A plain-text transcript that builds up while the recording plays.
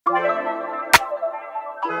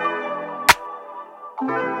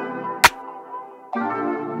What's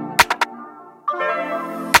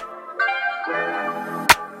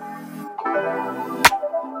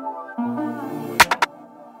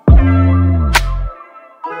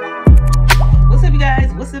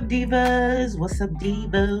up, divas? What's up,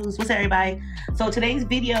 divos? What's up, everybody? So today's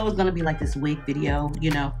video is gonna be like this wig video, you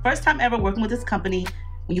know. First time ever working with this company.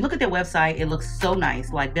 When you look at their website, it looks so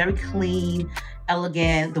nice, like very clean,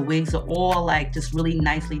 elegant. The wigs are all like just really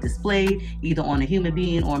nicely displayed, either on a human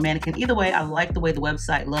being or a mannequin. Either way, I like the way the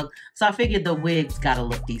website looked. So I figured the wigs gotta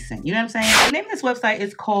look decent. You know what I'm saying? The name of this website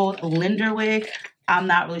is called Linderwig. I'm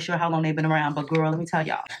not really sure how long they've been around, but girl, let me tell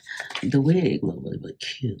y'all, the wig look really, really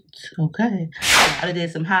cute, okay? I did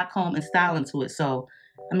some hot comb and styling to it, so,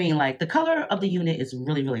 I mean, like, the color of the unit is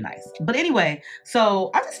really, really nice. But anyway,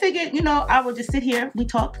 so I just figured, you know, I would just sit here, we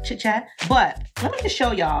talk, chit-chat, but let me just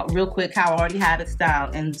show y'all real quick how I already have it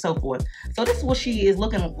styled and so forth. So this is what she is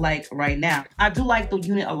looking like right now. I do like the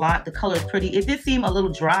unit a lot. The color is pretty. It did seem a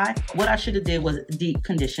little dry. What I should have did was deep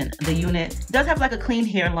condition the unit. It does have like a clean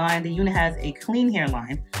hairline. The unit has a clean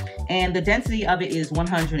hairline, and the density of it is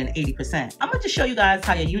 180%. I'm gonna just show you guys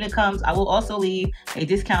how your unit comes. I will also leave a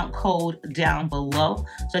discount code down below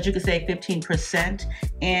so that you can save 15%.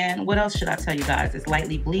 And what else should I tell you guys? It's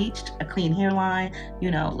lightly bleached, a clean hairline. You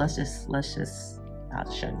know, I'll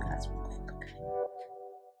just show you guys real quick, okay?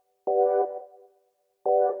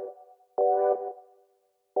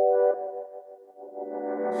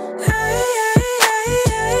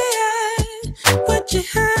 What you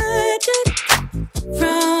hiding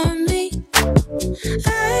from me?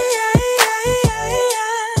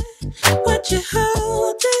 What you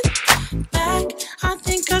holding back? I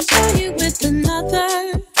think I saw you with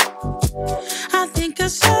another. I think I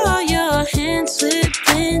saw your hand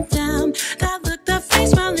slipping down. That look, that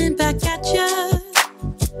face smiling back at you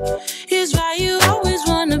is why you always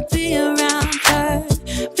wanna be around her,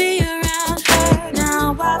 be around her.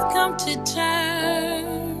 Now I've come to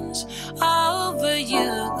terms over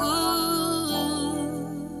you,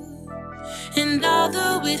 and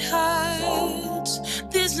although it hurts,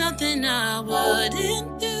 there's nothing I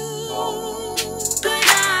wouldn't do. But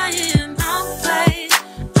I am outplayed,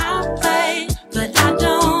 but I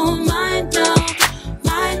don't mind, no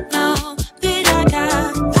that I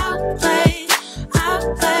got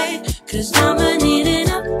outplayed, 'cause I'ma need an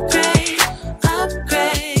upgrade.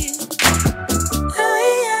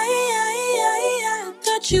 I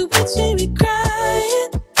thought you would see me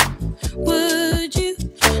crying, would you?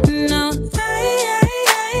 No,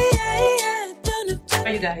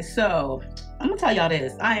 Hey, you guys, so I'm gonna tell y'all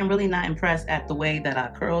this. I am really not impressed at the way that I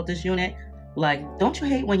curled this unit. Like, don't you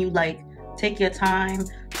hate when you like take your time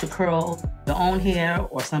to curl your own hair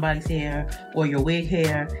or somebody's hair or your wig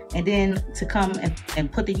hair, and then to come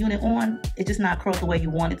and put the unit on, it's just not curled the way you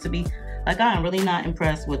want it to be? Like, I am really not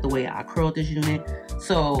impressed with the way I curled this unit.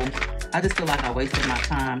 So I just feel like I wasted my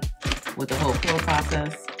time with the whole curl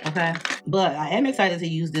process, okay? But I am excited to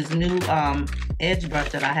use this new edge brush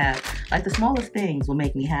that I have. Like, the smallest things will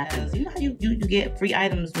make me happy. You know how you get free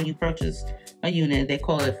items when you purchase a unit? They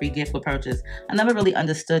call it free gift with purchase. I never really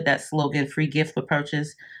understood that slogan, free gift with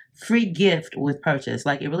purchase. Free gift with purchase.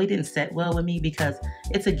 Like, it really didn't set well with me because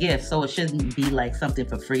it's a gift, so it shouldn't be like something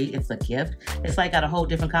for free. It's a gift. It's like got a whole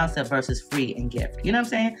different concept versus free and gift. You know what I'm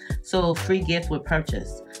saying? So free gift with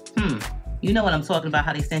purchase. You know what I'm talking about,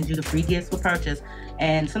 how they send you the free gifts with purchase.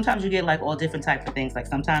 And sometimes you get like all different types of things. Like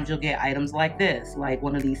sometimes you'll get items like this, like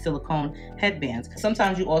one of these silicone headbands.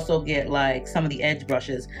 Sometimes you also get like some of the edge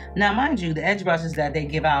brushes. Now, mind you, the edge brushes that they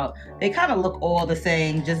give out, they kind of look all the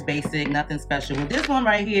same, just basic, nothing special. With this one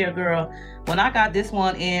right here, girl, when I got this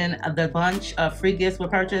one in the bunch of free gifts with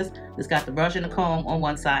purchase, it's got the brush and the comb on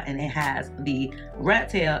one side, and it has the rat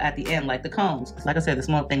tail at the end, like the combs. Like I said, the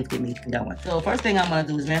small things get me going. So first thing I'm gonna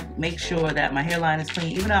do is make sure that my hairline is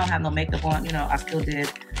clean. Even though I don't have no makeup on, you know, I still did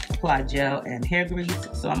apply gel and hair grease.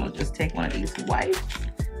 So I'm gonna just take one of these wipes,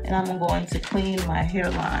 and I'm going to clean my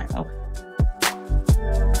hairline.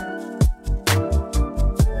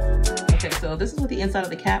 Okay, so this is what the inside of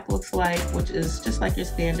the cap looks like, which is just like your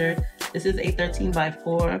standard. This is a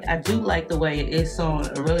 13x4. I do like the way it is sewn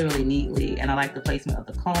really, really neatly, and I like the placement of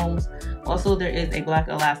the combs. Also, there is a black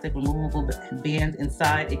elastic removable band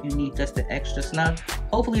inside if you need just the extra snug.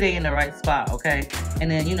 Hopefully they in the right spot, okay?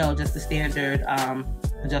 And then, you know, just the standard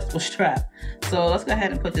adjustable strap. So let's go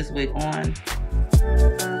ahead and put this wig on.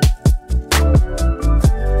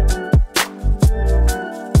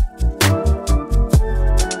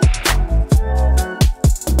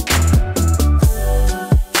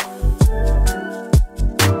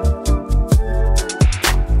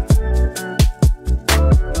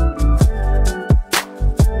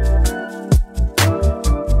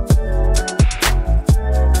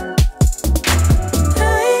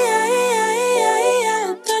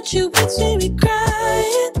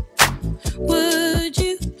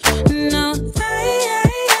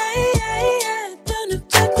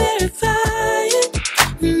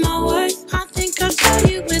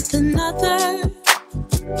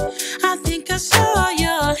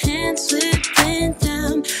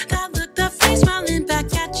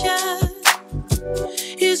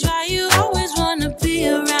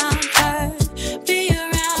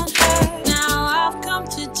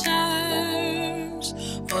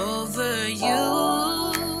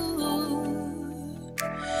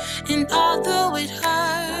 although it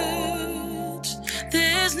hurts,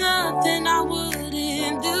 there's nothing I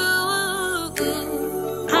wouldn't do.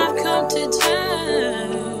 I've come to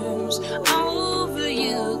terms over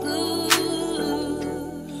you.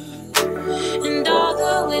 And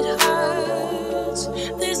although it hurts,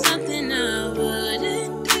 there's nothing I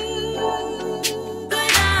wouldn't do.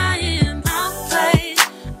 But I am outplayed,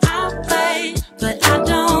 but I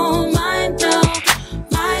don't mind, no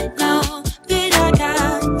that I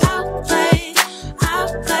got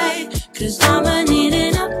outplayed, 'cause I'ma need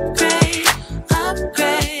an upgrade.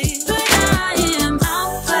 But I am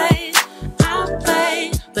outplayed,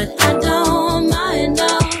 but I don't mind,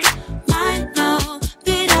 no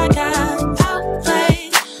that I got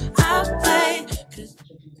outplayed.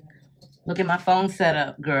 Look at my phone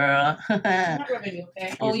setup, girl. Not rubbing you,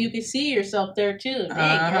 okay? Oh, you can see yourself there too.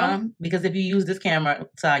 Dang, girl. Because if you use this camera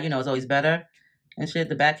side, you know, it's always better and shit.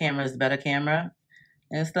 The back camera is the better camera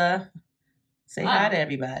and stuff. Say hi to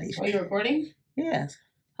everybody. Are you recording? Yes.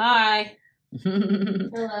 Hi.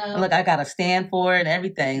 Hello. Look, I got a stand for it and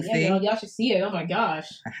everything. Yeah, see? y'all should see it. Oh my gosh.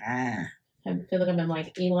 I feel like I'm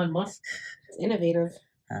like Elon Musk. It's innovative.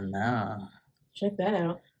 I know. Check that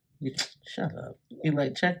out. Shut up. You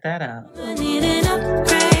like, check that out. I need an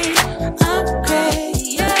upgrade,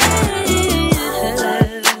 yeah.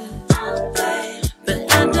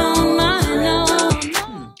 But I don't mind,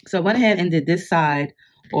 no. So I went ahead and did this side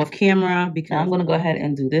off camera because I'm going to go ahead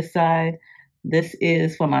and do this side. This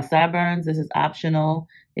is for my sideburns. This is optional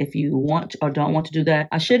if you want or don't want to do that.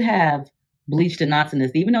 I should have bleached the knots in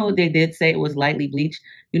this, even though they did say it was lightly bleached.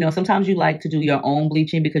 You know, sometimes you like to do your own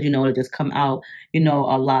bleaching because you know it'll just come out, you know,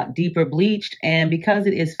 a lot deeper bleached. And because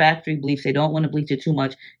it is factory bleach, they don't want to bleach it too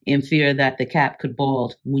much in fear that the cap could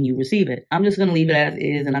bald when you receive it. I'm just going to leave it as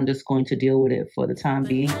is, and I'm just going to deal with it for the time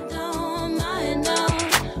being. I don't mind, no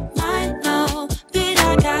that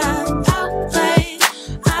I got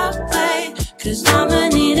outplayed, 'cause I'ma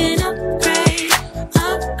need an upgrade,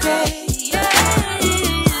 yeah.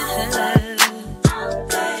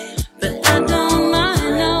 But I don't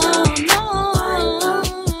mind, no.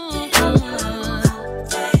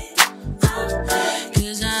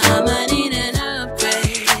 'Cause I'ma need an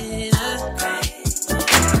upgrade.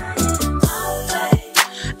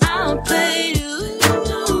 Outplayed,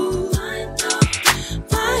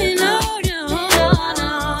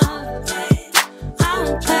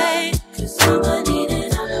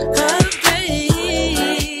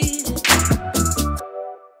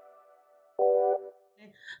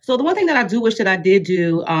 So the one thing that I do wish that I did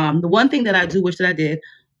do,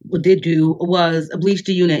 was bleach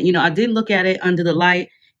the unit. You know, I did look at it under the light,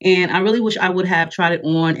 and I really wish I would have tried it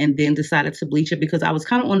on and then decided to bleach it because I was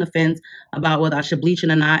kind of on the fence about whether I should bleach it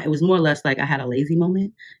or not. It was more or less like I had a lazy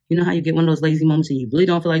moment. You know how you get one of those lazy moments and you really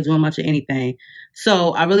don't feel like doing much of anything.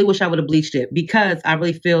 So I really wish I would have bleached it because I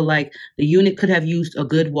really feel like the unit could have used a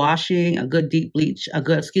good washing, a good deep bleach, a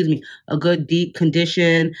good deep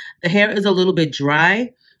condition. The hair is a little bit dry.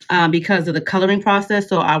 Because of the coloring process.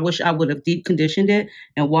 So I wish I would have deep conditioned it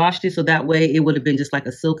and washed it so that way it would have been just like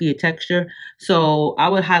a silkier texture. So I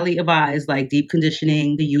would highly advise like deep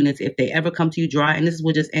conditioning the units if they ever come to you dry. And this is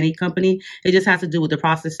with just any company. It just has to do with the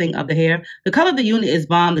processing of the hair. The color of the unit is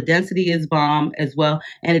bomb. The density is bomb as well.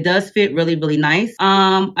 And it does fit really, really nice.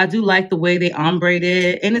 I do like the way they ombre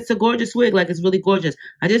it. And it's a gorgeous wig. Like it's really gorgeous.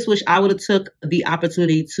 I just wish I would have took the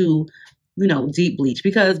opportunity to deep bleach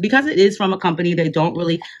because it is from a company. They don't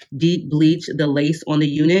really deep bleach the lace on the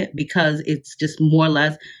unit because it's just more or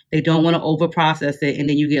less, they don't want to over process it. And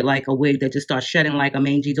then you get like a wig that just starts shedding like a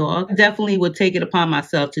mangy dog. I definitely would take it upon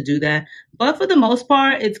myself to do that. But for the most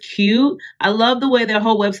part, it's cute. I love the way their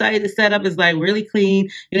whole website is set up. It's like really clean.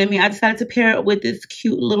 You know what I mean? I decided to pair it with this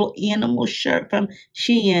cute little animal shirt from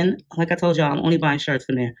Shein. Like I told y'all, I'm only buying shirts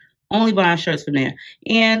from there.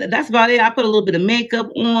 And that's about it. I put a little bit of makeup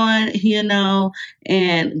on,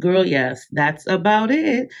 and girl, yes, that's about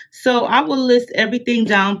it. So I will list everything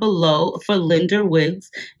down below for Linderwigs,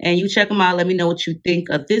 and you check them out. Let me know what you think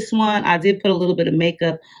of this one. I did put a little bit of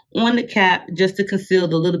makeup on the cap just to conceal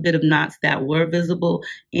the little bit of knots that were visible.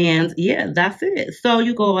 And yeah, that's it. So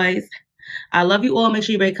you guys, I love you all. Make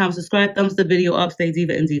sure you rate, comment, subscribe, thumbs the video up, stay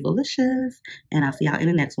diva and divalicious, and I'll see y'all in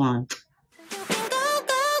the next one.